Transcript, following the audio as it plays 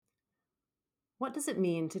What does it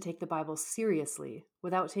mean to take the Bible seriously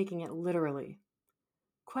without taking it literally?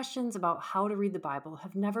 Questions about how to read the Bible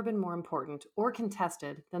have never been more important or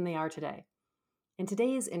contested than they are today. In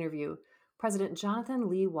today's interview, President Jonathan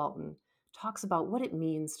Lee Walton talks about what it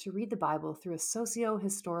means to read the Bible through a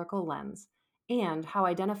socio-historical lens and how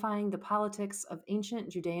identifying the politics of ancient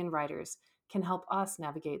Judean writers can help us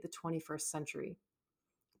navigate the 21st century.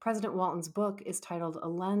 President Walton's book is titled A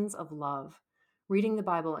Lens of Love: Reading the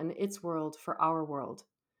Bible in Its World for Our World.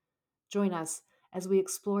 Join us as we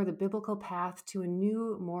explore the biblical path to a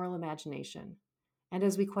new moral imagination, and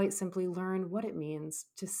as we quite simply learn what it means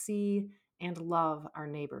to see and love our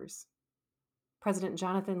neighbors. President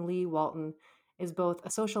Jonathan Lee Walton is both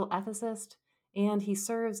a social ethicist and he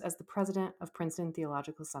serves as the president of Princeton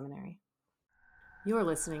Theological Seminary. You're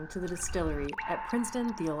listening to the Distillery at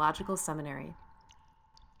Princeton Theological Seminary.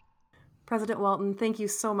 President Walton, thank you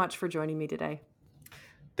so much for joining me today.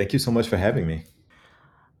 Thank you so much for having me.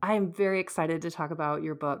 I am very excited to talk about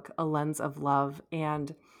your book, A Lens of Love,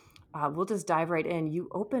 and we'll just dive right in. You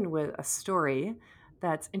open with a story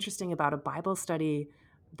that's interesting about a Bible study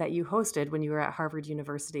that you hosted when you were at Harvard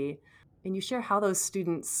University, and you share how those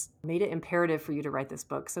students made it imperative for you to write this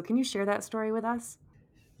book. So can you share that story with us?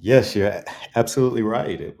 Yes, you're absolutely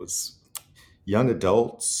right. It was young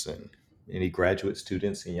adults and any graduate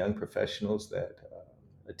students and young professionals that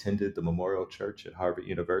attended the Memorial Church at Harvard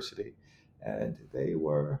University, and they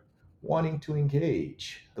were wanting to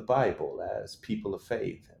engage the Bible as people of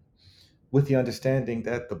faith, with the understanding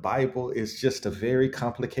that the Bible is just a very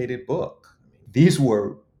complicated book. These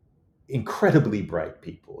were incredibly bright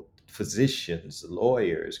people, physicians,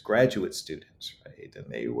 lawyers, graduate students, right? And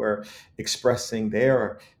they were expressing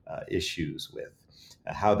their issues with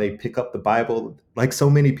how they pick up the Bible, like so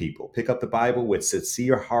many people, pick up the Bible with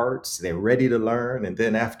sincere hearts. They're ready to learn. And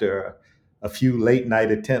then after a few late night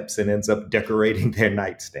attempts, it ends up decorating their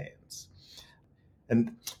nightstands.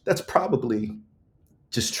 And that's probably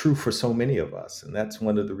just true for so many of us. And that's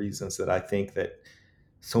one of the reasons that I think that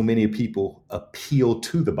so many people appeal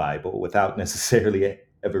to the Bible without necessarily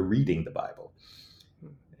ever reading the Bible.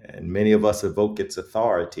 And many of us evoke its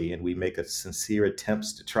authority and we make a sincere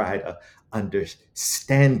attempts to try to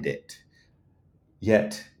understand it.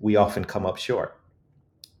 Yet we often come up short.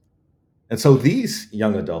 And so these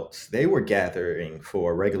young adults, they were gathering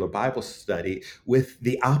for a regular Bible study with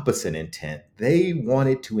the opposite intent. They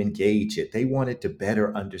wanted to engage it. They wanted to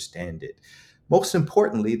better understand it. Most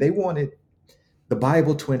importantly, they wanted the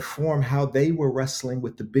Bible to inform how they were wrestling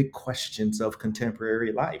with the big questions of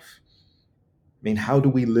contemporary life. I mean, how do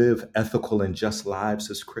we live ethical and just lives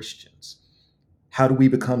as Christians? How do we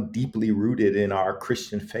become deeply rooted in our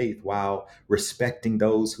Christian faith while respecting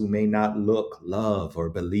those who may not look, love, or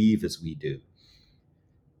believe as we do?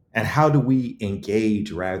 And how do we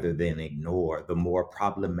engage rather than ignore the more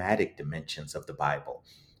problematic dimensions of the Bible,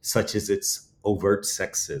 such as its overt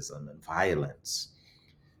sexism and violence?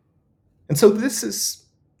 And so this is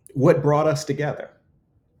what brought us together.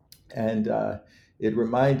 And it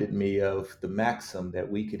reminded me of the maxim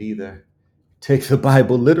that we could either take the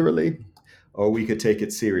Bible literally or we could take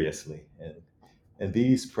it seriously. And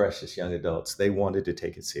these precious young adults, they wanted to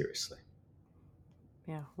take it seriously.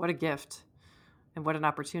 Yeah, what a gift and what an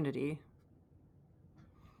opportunity.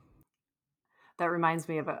 That reminds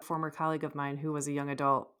me of a former colleague of mine who was a young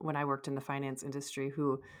adult when I worked in the finance industry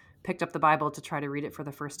who picked up the Bible to try to read it for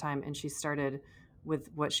the first time. And she started with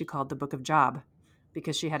what she called the book of Job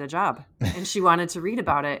because she had a job and she wanted to read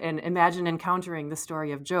about it. And imagine encountering the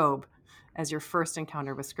story of Job as your first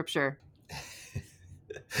encounter with scripture.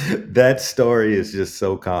 That story is just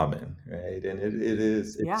so common, right? And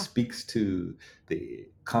it Yeah, speaks to the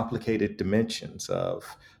complicated dimensions of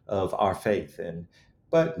our faith.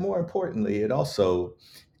 But more importantly, it also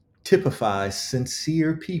typifies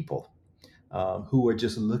sincere people who are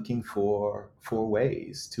just looking for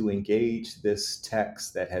ways to engage this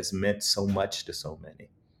text that has meant so much to so many.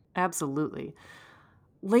 absolutely.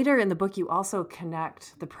 Later in the book, you also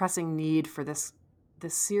connect the pressing need for this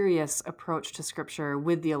serious approach to scripture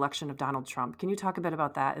with the election of Donald Trump. Can you talk a bit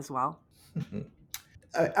about that as well?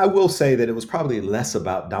 I will say that it was probably less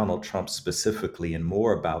about Donald Trump specifically and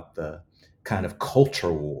more about the kind of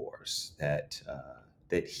culture wars that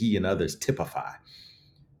he and others typify.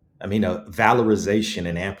 I mean, a valorization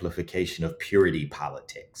and amplification of purity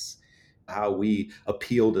politics, how we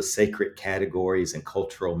appeal to sacred categories and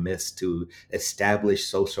cultural myths to establish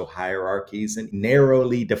social hierarchies and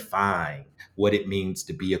narrowly define what it means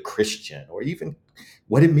to be a Christian or even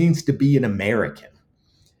what it means to be an American.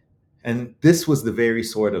 And this was the very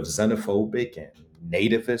sort of xenophobic and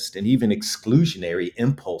nativist and even exclusionary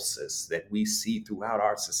impulses that we see throughout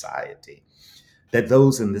our society. that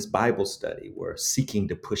those in this Bible study were seeking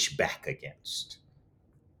to push back against.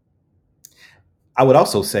 I would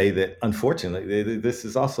also say that, unfortunately, this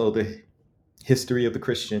is also the history of the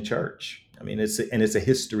Christian church. I mean, it's a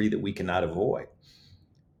history that we cannot avoid.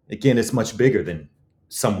 Again, it's much bigger than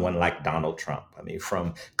someone like Donald Trump. I mean,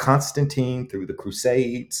 from Constantine through the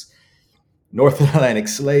Crusades, North Atlantic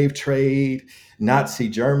slave trade, Nazi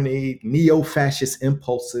Germany, neo fascist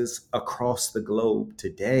impulses across the globe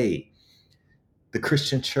today, the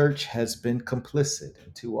Christian church has been complicit.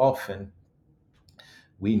 And too often,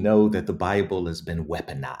 we know that the Bible has been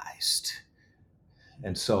weaponized.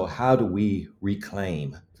 And so, how do we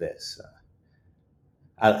reclaim this?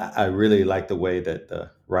 I really like the way that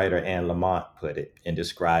the writer Anne Lamott put it in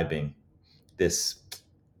describing this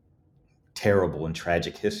terrible and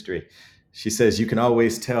tragic history. She says, you can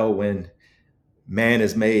always tell when man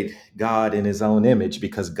has made God in his own image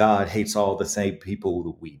because God hates all the same people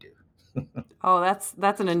that we do. Oh,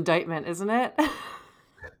 that's an indictment, isn't it?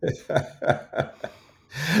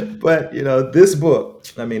 But this book,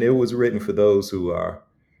 I mean, it was written for those who are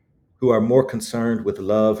more concerned with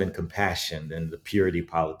love and compassion than the purity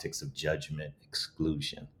politics of judgment,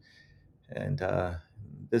 exclusion. And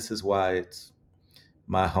this is why it's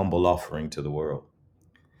my humble offering to the world.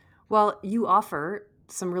 Well, you offer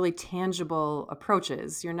some really tangible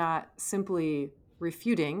approaches. You're not simply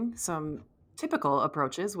refuting some typical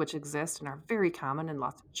approaches which exist and are very common in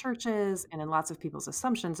lots of churches and in lots of people's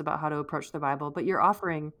assumptions about how to approach the Bible, but you're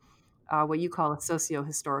offering what you call a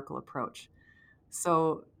socio-historical approach.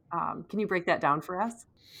 So, can you break that down for us?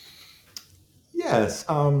 Yes.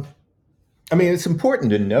 I mean, it's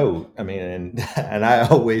important to note. I mean, and I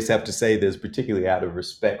always have to say this, particularly out of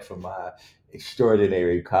respect for my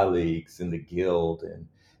extraordinary colleagues in the Guild and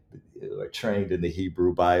who are trained in the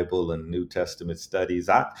Hebrew Bible and New Testament studies.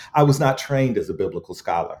 I was not trained as a biblical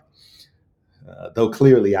scholar, though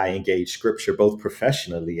clearly I engage Scripture both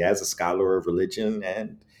professionally as a scholar of religion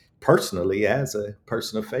and personally as a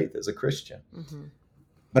person of faith, as a Christian. Mm-hmm.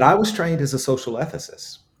 But I was trained as a social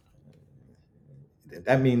ethicist.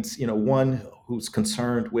 That means, one who's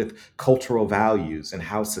concerned with cultural values and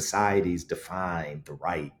how societies define the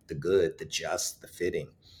right, the good, the just, the fitting.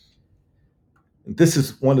 This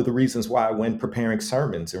is one of the reasons why, when preparing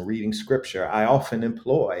sermons and reading scripture, I often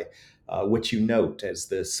employ what you note as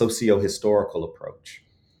the socio-historical approach.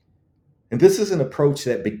 And this is an approach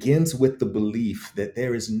that begins with the belief that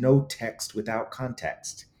there is no text without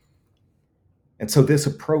context. And so this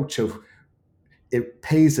approach of it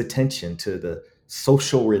pays attention to the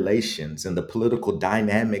social relations and the political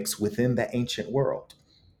dynamics within the ancient world.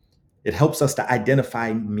 It helps us to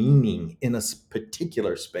identify meaning in a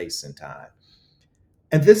particular space and time.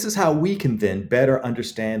 And this is how we can then better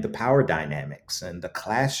understand the power dynamics and the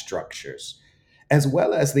class structures, as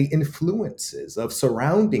well as the influences of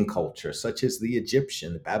surrounding cultures such as the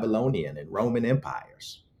Egyptian, Babylonian, and Roman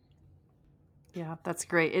empires. Yeah, that's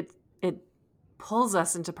great. It pulls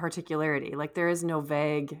us into particularity. Like there is no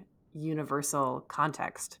vague universal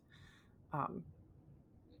context. Um,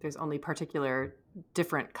 there's only particular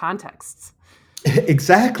different contexts.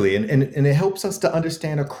 Exactly. And it helps us to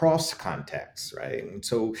understand across contexts, right? And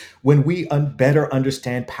so when we better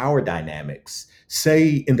understand power dynamics,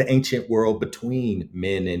 say in the ancient world between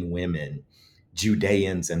men and women,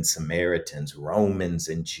 Judeans and Samaritans, Romans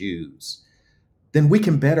and Jews, then we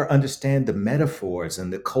can better understand the metaphors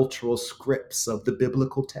and the cultural scripts of the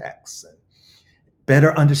biblical texts, and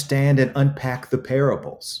better understand and unpack the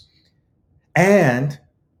parables. And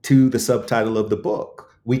to the subtitle of the book,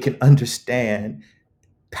 we can understand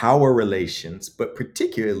power relations, but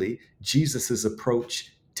particularly Jesus's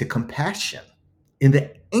approach to compassion in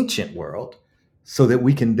the ancient world, so that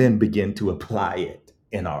we can then begin to apply it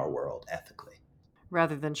in our world ethically.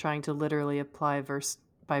 Rather than trying to literally apply verse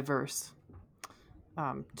by verse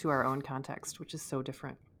to our own context, which is so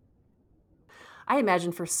different. I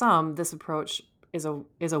imagine for some, this approach is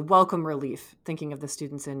a welcome relief. Thinking of the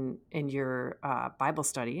students in your Bible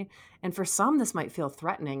study, and for some, this might feel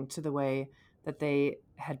threatening to the way that they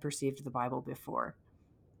had perceived the Bible before.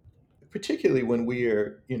 Particularly when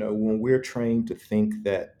we're trained to think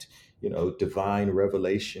that divine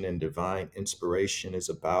revelation and divine inspiration is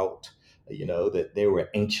about that there were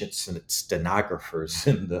ancient stenographers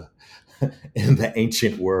in the in the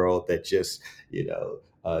ancient world that just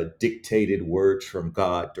dictated words from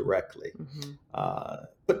God directly. Mm-hmm.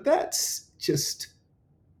 But that's just,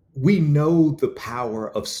 we know the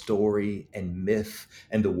power of story and myth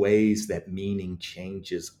and the ways that meaning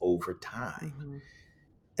changes over time. Mm-hmm.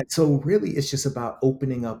 And so, really, it's just about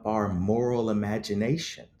opening up our moral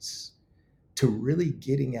imaginations to really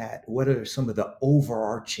getting at what are some of the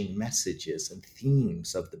overarching messages and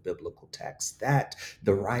themes of the biblical text that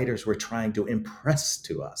the writers were trying to impress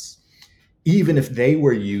to us, even if they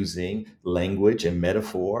were using language and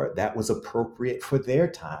metaphor that was appropriate for their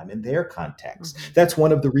time and their context. That's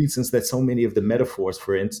one of the reasons that so many of the metaphors,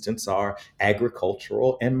 for instance, are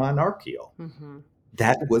agricultural and monarchical.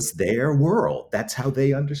 That was their world. That's how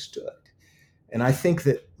they understood. And I think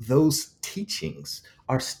that those teachings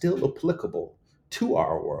are still applicable to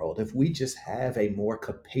our world if we just have a more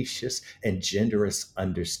capacious and generous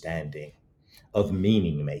understanding of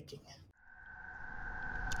meaning making.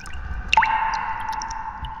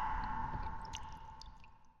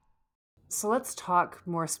 So let's talk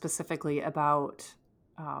more specifically about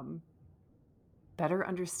better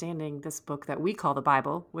understanding this book that we call the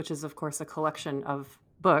Bible, which is, of course, a collection of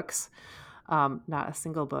books, not a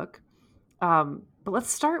single book. But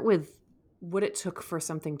let's start with what it took for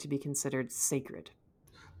something to be considered sacred.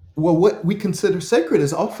 Well, what we consider sacred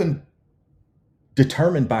is often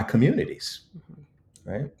determined by communities,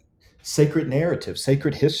 right? Sacred narratives,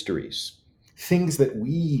 sacred histories, things that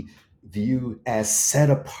we view as set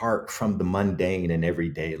apart from the mundane and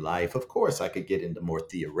everyday life. Of course, I could get into more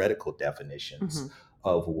theoretical definitions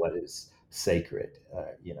of what is sacred,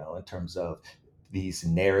 in terms of these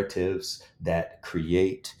narratives that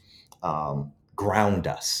create, ground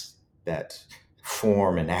us, that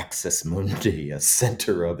form an axis mundi, a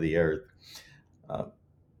center of the earth. Um,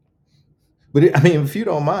 I mean, if you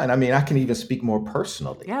don't mind, I mean, I can even speak more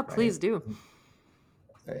personally, Yeah, right? please do.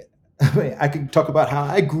 Right. I mean, I could talk about how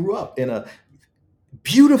I grew up in a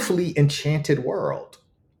beautifully enchanted world.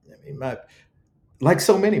 I mean, like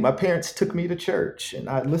so many, my parents took me to church and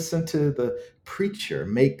I listened to the preacher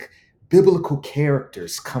make biblical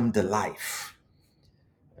characters come to life.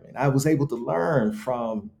 I mean, I was able to learn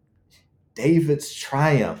from David's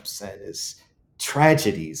triumphs and his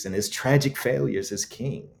tragedies and his tragic failures as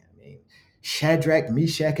king. I mean, Shadrach,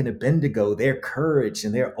 Meshach, and Abednego, their courage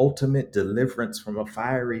and their ultimate deliverance from a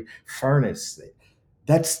fiery furnace.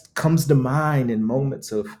 That comes to mind in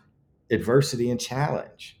moments of adversity and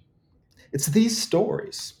challenge. It's these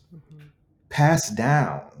stories passed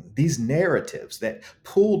down, these narratives that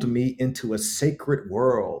pulled me into a sacred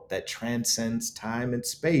world that transcends time and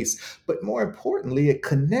space. But more importantly, it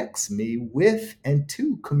connects me with and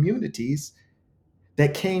to communities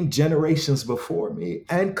that came generations before me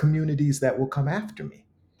and communities that will come after me.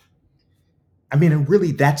 I mean, and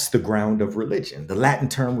really, that's the ground of religion, the Latin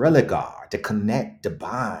term religare, to connect, to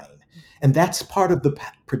bind. And that's part of the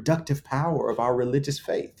productive power of our religious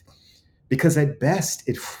faith, because at best,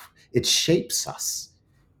 it shapes us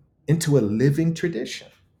into a living tradition.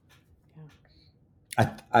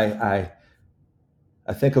 I, I, I,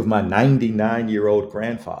 I think of my 99-year-old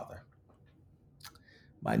grandfather,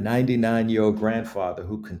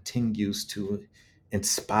 who continues to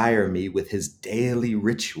inspire me with his daily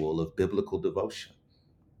ritual of biblical devotion.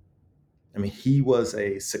 I mean, he was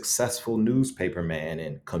a successful newspaperman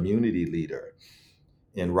and community leader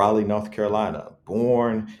in Raleigh, North Carolina,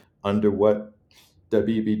 born under what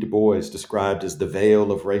W.B. Du Bois described as the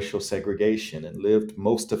veil of racial segregation, and lived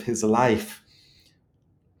most of his life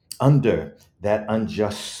under that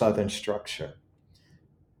unjust Southern structure.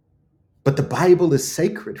 But the Bible is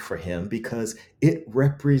sacred for him because it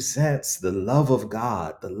represents the love of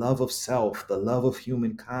God, the love of self, the love of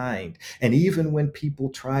humankind. And even when people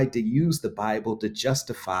tried to use the Bible to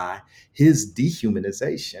justify his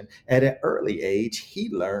dehumanization, at an early age, he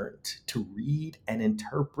learned to read and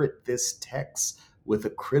interpret this text with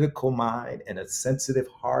a critical mind and a sensitive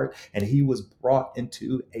heart. And he was brought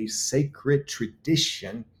into a sacred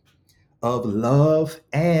tradition of love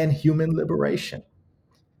and human liberation.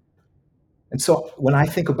 And so when I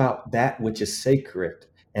think about that which is sacred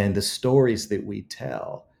and the stories that we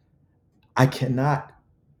tell, I cannot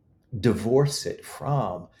divorce it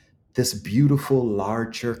from this beautiful,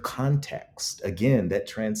 larger context, again, that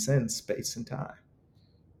transcends space and time.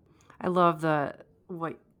 I love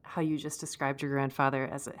how you just described your grandfather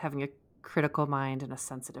as having a critical mind and a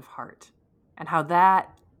sensitive heart, and how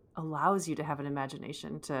that allows you to have an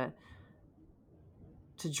imagination to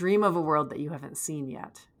dream of a world that you haven't seen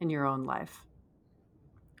yet in your own life,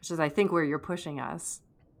 which is, I think, where you're pushing us.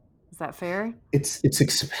 Is that fair?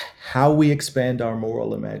 How we expand our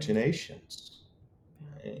moral imaginations,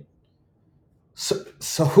 right? So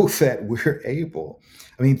that we're able.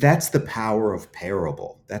 I mean, that's the power of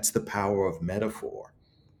parable. That's the power of metaphor,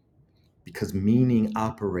 because meaning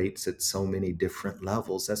operates at so many different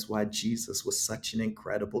levels. That's why Jesus was such an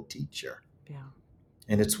incredible teacher. Yeah.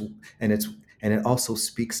 And it's and it's and it also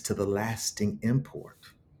speaks to the lasting import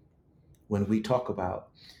when we talk about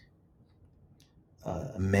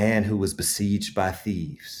a man who was besieged by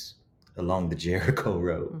thieves along the Jericho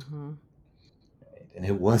road. Mm-hmm. And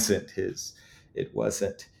it wasn't his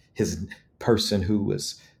person who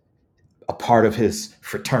was a part of his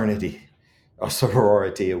fraternity or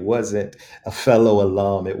sorority. It wasn't a fellow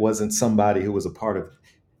alum. It wasn't somebody who was a part of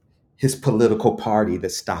his political party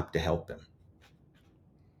that stopped to help him.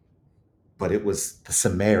 But it was the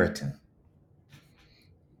Samaritan.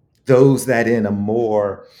 Those that in a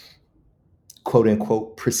more quote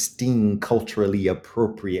unquote pristine, culturally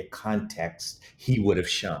appropriate context, he would have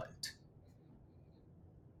shunned.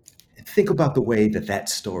 And think about the way that that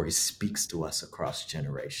story speaks to us across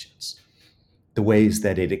generations, the ways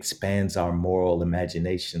that it expands our moral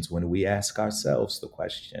imaginations when we ask ourselves the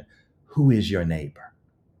question, who is your neighbor?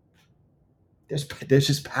 There's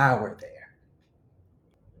just power there.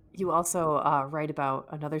 You also write about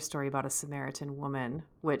another story about a Samaritan woman,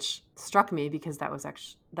 which struck me because that was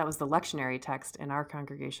the lectionary text in our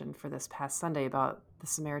congregation for this past Sunday about the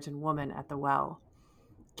Samaritan woman at the well.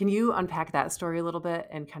 Can you unpack that story a little bit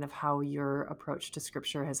and kind of how your approach to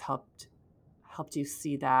Scripture has helped you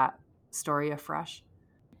see that story afresh?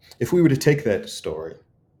 If we were to take that story,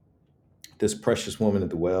 this precious woman at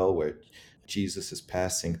the well where Jesus is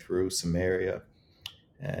passing through Samaria,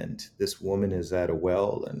 and this woman is at a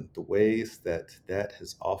well, and the ways that that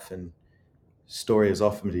has often story has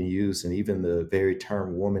often been used, and even the very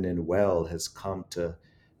term woman in well has come to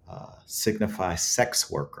signify sex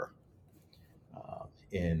worker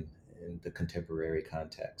in the contemporary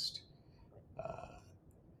context. Uh,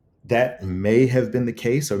 that may have been the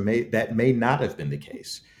case, or may not have been the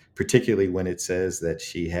case, particularly when it says that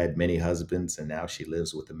she had many husbands and now she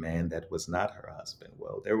lives with a man that was not her husband.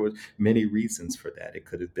 Well, there were many reasons for that. It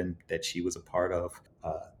could have been that she was a part of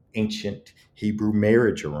ancient Hebrew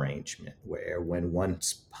marriage arrangement where when one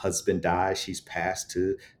husband dies, she's passed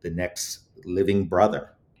to the next living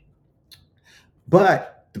brother.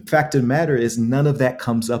 But the fact of the matter is, none of that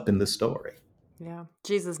comes up in the story. Yeah.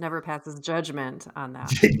 Jesus never passes judgment on that.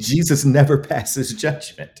 Jesus never passes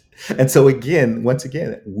judgment. And so again, once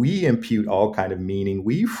again, we impute all kind of meaning.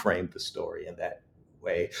 We frame the story in that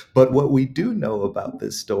way. But what we do know about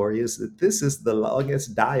this story is that this is the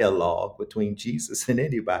longest dialogue between Jesus and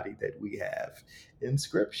anybody that we have in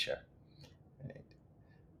scripture.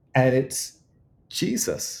 And it's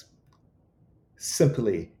Jesus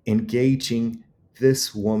simply engaging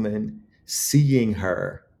this woman, seeing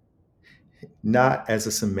her not as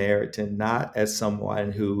a Samaritan, not as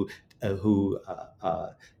someone who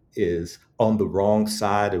is on the wrong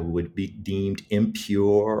side or would be deemed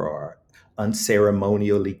impure or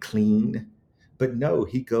unceremonially clean. But no,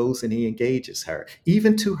 he goes and he engages her,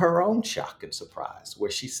 even to her own shock and surprise,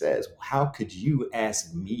 where she says, "How could you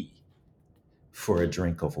ask me for a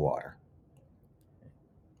drink of water?"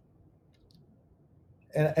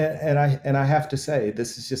 And I have to say,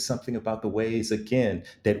 this is just something about the ways again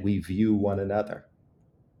that we view one another.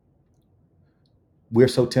 We're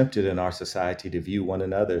so tempted in our society to view one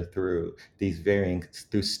another through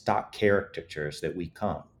through stock caricatures that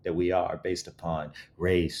we are based upon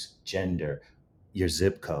race, gender, your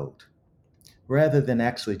zip code, rather than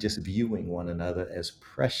actually just viewing one another as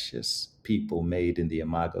precious people made in the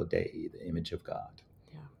imago Dei, the image of God.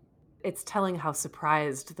 Yeah. It's telling how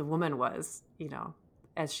surprised the woman was,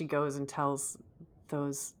 as she goes and tells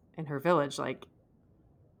those in her village, like,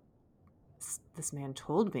 this man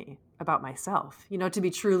told me about myself, to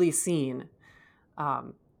be truly seen,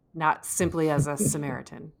 not simply as a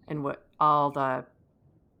Samaritan and what all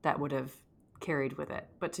that would have carried with it,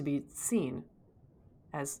 but to be seen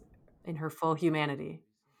as in her full humanity.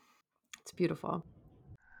 It's beautiful.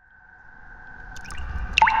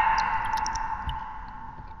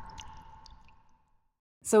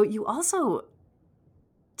 So you also,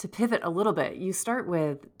 to pivot a little bit, you start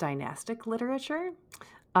with dynastic literature.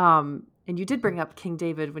 And you did bring up King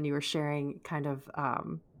David when you were sharing kind of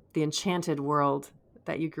the enchanted world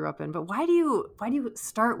that you grew up in. But why do you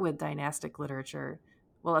start with dynastic literature?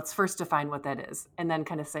 Well, let's first define what that is, and then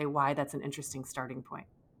kind of say why that's an interesting starting point.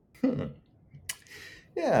 Hmm.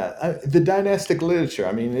 Yeah, the dynastic literature.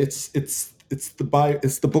 I mean, it's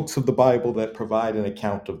the books of the Bible that provide an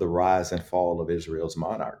account of the rise and fall of Israel's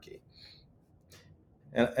monarchy.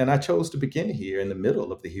 And I chose to begin here in the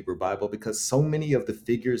middle of the Hebrew Bible because so many of the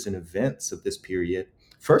figures and events of this period,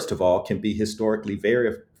 first of all, can be historically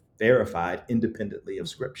verified independently of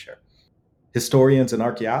Scripture. Historians and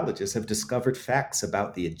archaeologists have discovered facts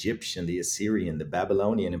about the Egyptian, the Assyrian, the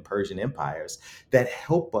Babylonian, and Persian empires that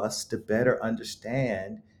help us to better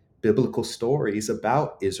understand biblical stories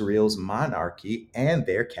about Israel's monarchy and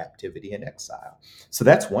their captivity and exile. So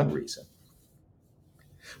that's one reason.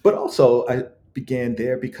 But also, began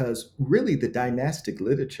there because really the dynastic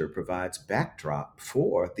literature provides backdrop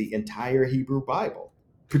for the entire Hebrew Bible,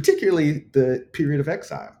 particularly the period of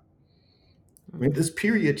exile. I mean, Mm-hmm. this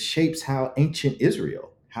period shapes how ancient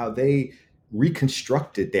Israel, how they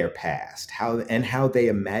reconstructed their past, how they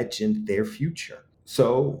imagined their future.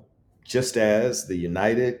 So, just as the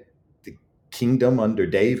kingdom under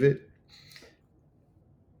David,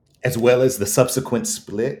 as well as the subsequent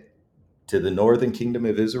split to the northern kingdom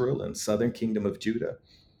of Israel and southern kingdom of Judah,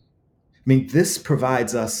 I mean, this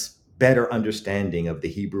provides us better understanding of the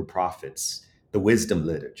Hebrew prophets, the wisdom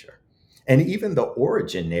literature, and even the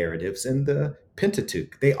origin narratives in the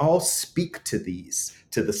Pentateuch. They all speak to these,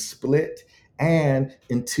 to the split and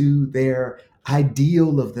into their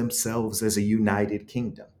ideal of themselves as a united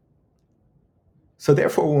kingdom. So,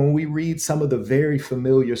 therefore, when we read some of the very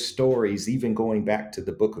familiar stories, even going back to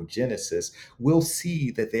the book of Genesis, we'll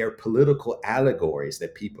see that they are political allegories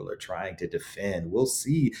that people are trying to defend. We'll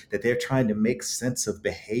see that they're trying to make sense of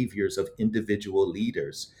behaviors of individual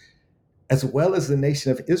leaders, as well as the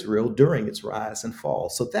nation of Israel during its rise and fall.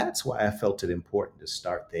 So, that's why I felt it important to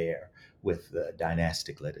start there with the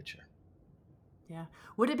dynastic literature. Yeah.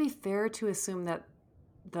 Would it be fair to assume that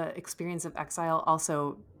the experience of exile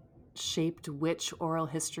also shaped which oral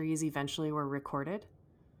histories eventually were recorded?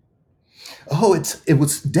 Oh, it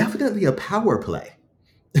was definitely a power play.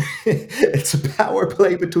 It's a power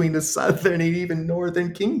play between the southern and even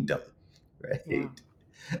northern kingdom, Yeah. right?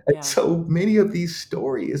 And Yeah. so many of these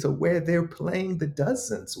stories are where they're playing the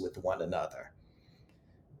dozens with one another.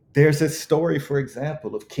 There's a story, for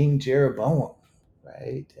example, of King Jeroboam,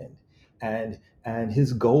 right? And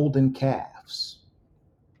his golden calves.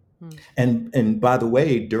 Hmm. And by the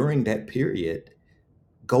way, during that period,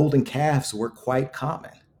 golden calves were quite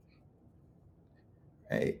common,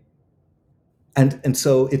 right? And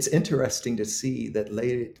so it's interesting to see that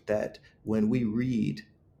later that when we read,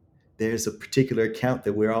 there's a particular account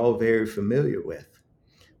that we're all very familiar with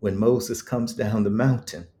when Moses comes down the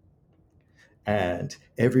mountain and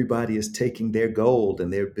everybody is taking their gold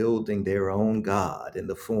and they're building their own god in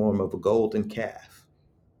the form of a golden calf.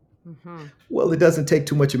 Mm-hmm. Well, it doesn't take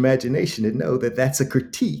too much imagination to know that that's a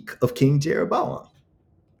critique of King Jeroboam.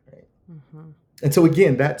 Right? Mm-hmm. And so,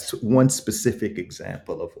 again, that's one specific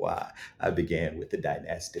example of why I began with the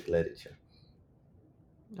dynastic literature.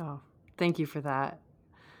 Oh, thank you for that.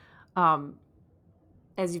 Um,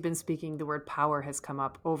 as you've been speaking, the word power has come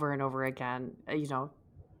up over and over again,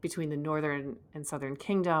 between the northern and southern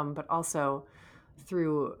kingdom, but also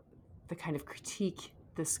through the kind of critique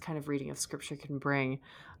this kind of reading of scripture can bring.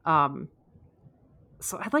 Um,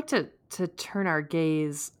 so I'd like to turn our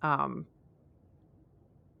gaze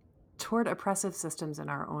toward oppressive systems in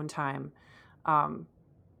our own time. Um,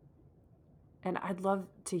 and I'd love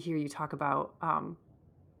to hear you talk about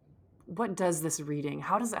what does this reading,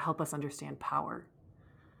 how does it help us understand power?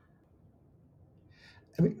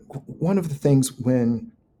 I mean, one of the things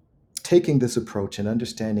when taking this approach and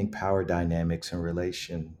understanding power dynamics and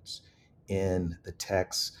relations in the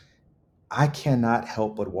text, I cannot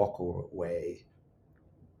help but walk away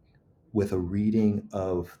with a reading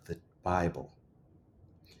of the Bible,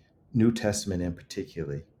 New Testament in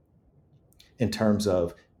particular, in terms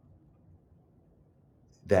of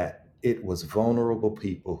that it was vulnerable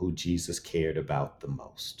people who Jesus cared about the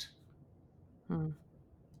most. Hmm.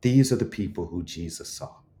 These are the people who Jesus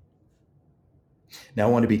saw. Now,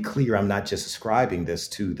 I want to be clear, I'm not just ascribing this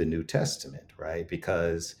to the New Testament, right?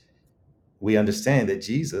 Because we understand that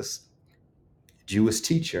Jesus, Jewish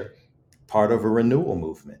teacher, part of a renewal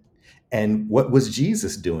movement. And what was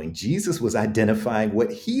Jesus doing? Jesus was identifying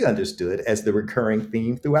what he understood as the recurring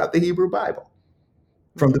theme throughout the Hebrew Bible.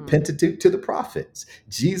 From the Mm-hmm. Pentateuch to the prophets,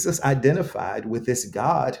 Jesus identified with this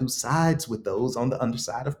God who sides with those on the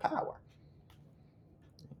underside of power.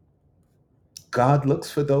 God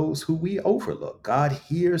looks for those who we overlook. God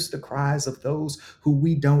hears the cries of those who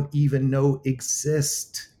we don't even know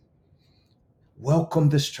exist. Welcome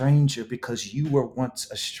the stranger because you were once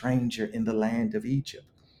a stranger in the land of Egypt.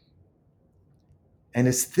 And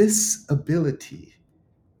it's this ability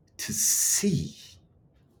to see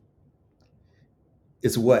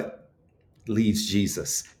is what leads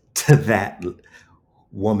Jesus to that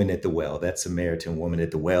woman at the well, that Samaritan woman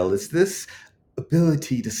at the well. It's this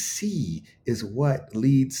ability to see is what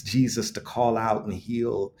leads Jesus to call out and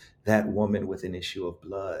heal that woman with an issue of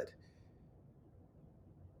blood.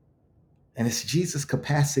 And it's Jesus'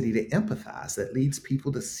 capacity to empathize that leads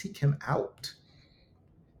people to seek him out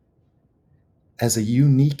as a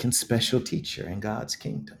unique and special teacher in God's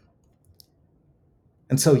kingdom.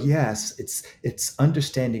 And so, yes, it's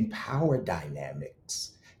understanding power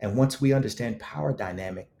dynamics. And once we understand power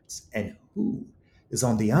dynamics and who is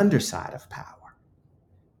on the underside of power,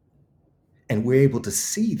 and we're able to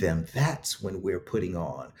see them, that's when we're putting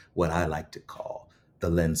on what I like to call the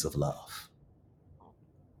lens of love.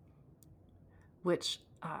 Which,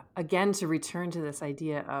 again, to return to this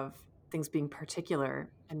idea of things being particular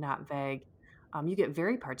and not vague, you get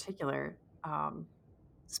very particular,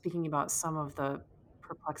 speaking about some of the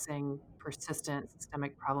perplexing, persistent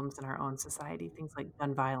systemic problems in our own society, things like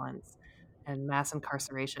gun violence and mass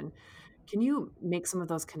incarceration. Can you make some of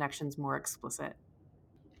those connections more explicit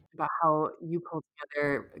about how you pull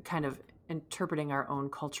together kind of interpreting our own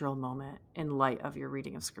cultural moment in light of your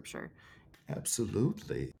reading of scripture?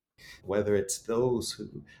 Absolutely. Whether it's those who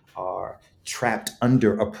are trapped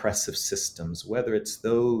under oppressive systems, whether it's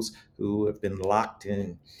those who have been locked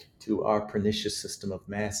in to our pernicious system of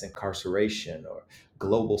mass incarceration or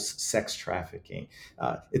global sex trafficking,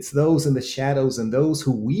 it's those in the shadows and those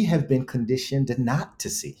who we have been conditioned not to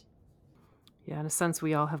see. Yeah, in a sense,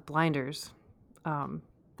 we all have blinders um,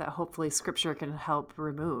 that hopefully scripture can help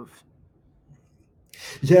remove.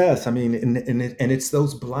 Yes, I mean, and it's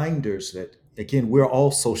those blinders that, again, we're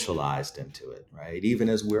all socialized into it, right? Even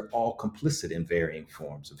as we're all complicit in varying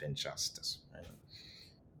forms of injustice. Right?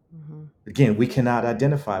 Hmm. Again, we cannot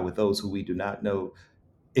identify with those who we do not know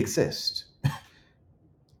exist.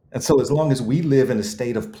 And so, as long as we live in a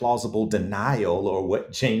state of plausible denial, or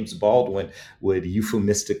what James Baldwin would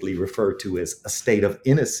euphemistically refer to as a state of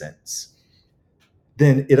innocence,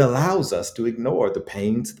 then it allows us to ignore the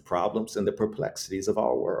pains, the problems, and the perplexities of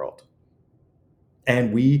our world.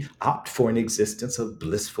 And we opt for an existence of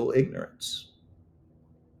blissful ignorance.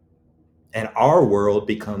 And our world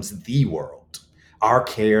becomes the world. Our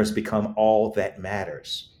cares become all that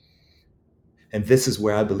matters. And this is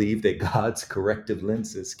where I believe that God's corrective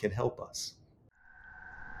lenses can help us.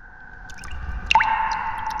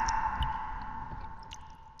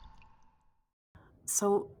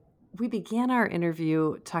 So, we began our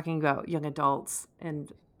interview talking about young adults and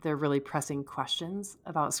their really pressing questions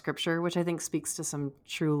about scripture, which I think speaks to some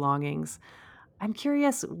true longings. I'm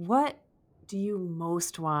curious, what do you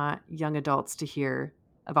most want young adults to hear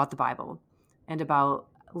about the Bible and about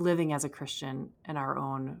living as a Christian in our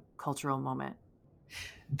own cultural moment?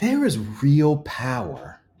 There is real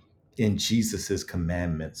power in Jesus's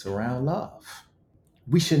commandments around love.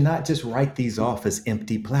 We should not just write these off as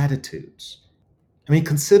empty platitudes. I mean,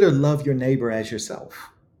 consider love your neighbor as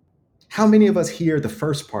yourself. How many of us hear the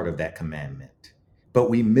first part of that commandment, but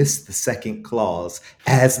we miss the second clause,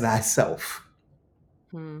 as thyself?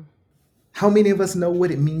 Hmm. How many of us know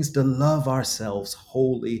what it means to love ourselves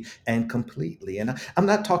wholly and completely? And I'm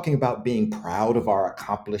not talking about being proud of our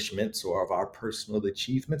accomplishments or of our personal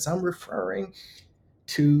achievements. I'm referring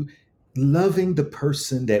to loving the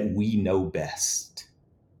person that we know best,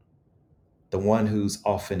 the one who's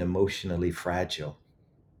often emotionally fragile,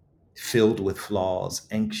 filled with flaws,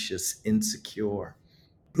 anxious, insecure.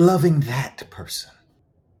 Loving that person.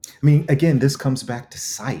 I mean, again, this comes back to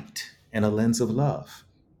sight and a lens of love.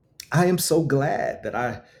 I am so glad that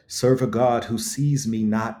I serve a God who sees me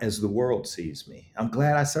not as the world sees me. I'm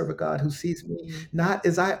glad I serve a God who sees me Hmm. not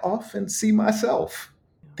as I often see myself.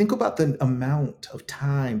 Think about the amount of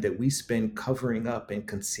time that we spend covering up and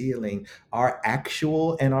concealing our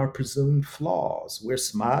actual and our presumed flaws. We're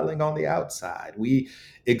smiling on the outside. We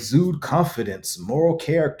exude confidence, moral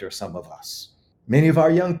character, some of us. Many of our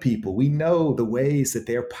young people, we know the ways that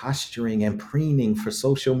they're posturing and preening for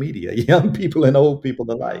social media, young people and old people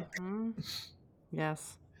alike. Hmm.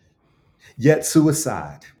 Yes. Yet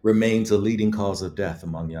suicide remains a leading cause of death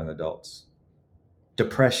among young adults.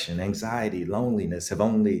 Depression, anxiety, loneliness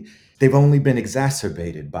they've only been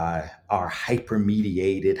exacerbated by our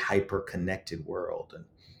hyper-mediated, hyper-connected world.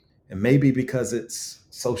 And maybe because it's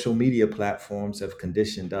social media platforms have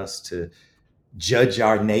conditioned us to judge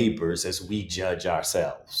our neighbors as we judge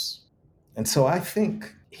ourselves. And so I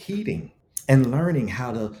think heeding and learning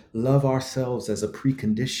how to love ourselves as a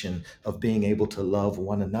precondition of being able to love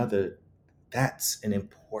one another, that's an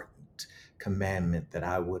important commandment that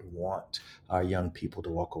I would want our young people to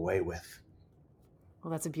walk away with. Well,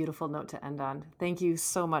 that's a beautiful note to end on. Thank you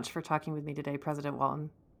so much for talking with me today, President Walton.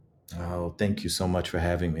 Oh, thank you so much for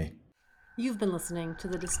having me. You've been listening to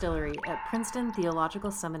The Distillery at Princeton Theological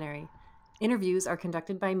Seminary. Interviews are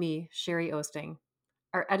conducted by me, Shari Oosting.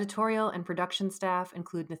 Our editorial and production staff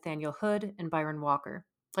include Nathaniel Hood and Byron Walker.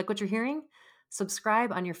 Like what you're hearing?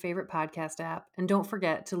 Subscribe on your favorite podcast app and don't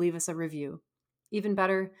forget to leave us a review. Even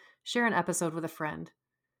better, share an episode with a friend.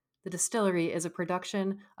 The Distillery is a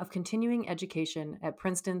production of continuing education at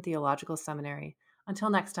Princeton Theological Seminary. Until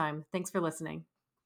next time, thanks for listening.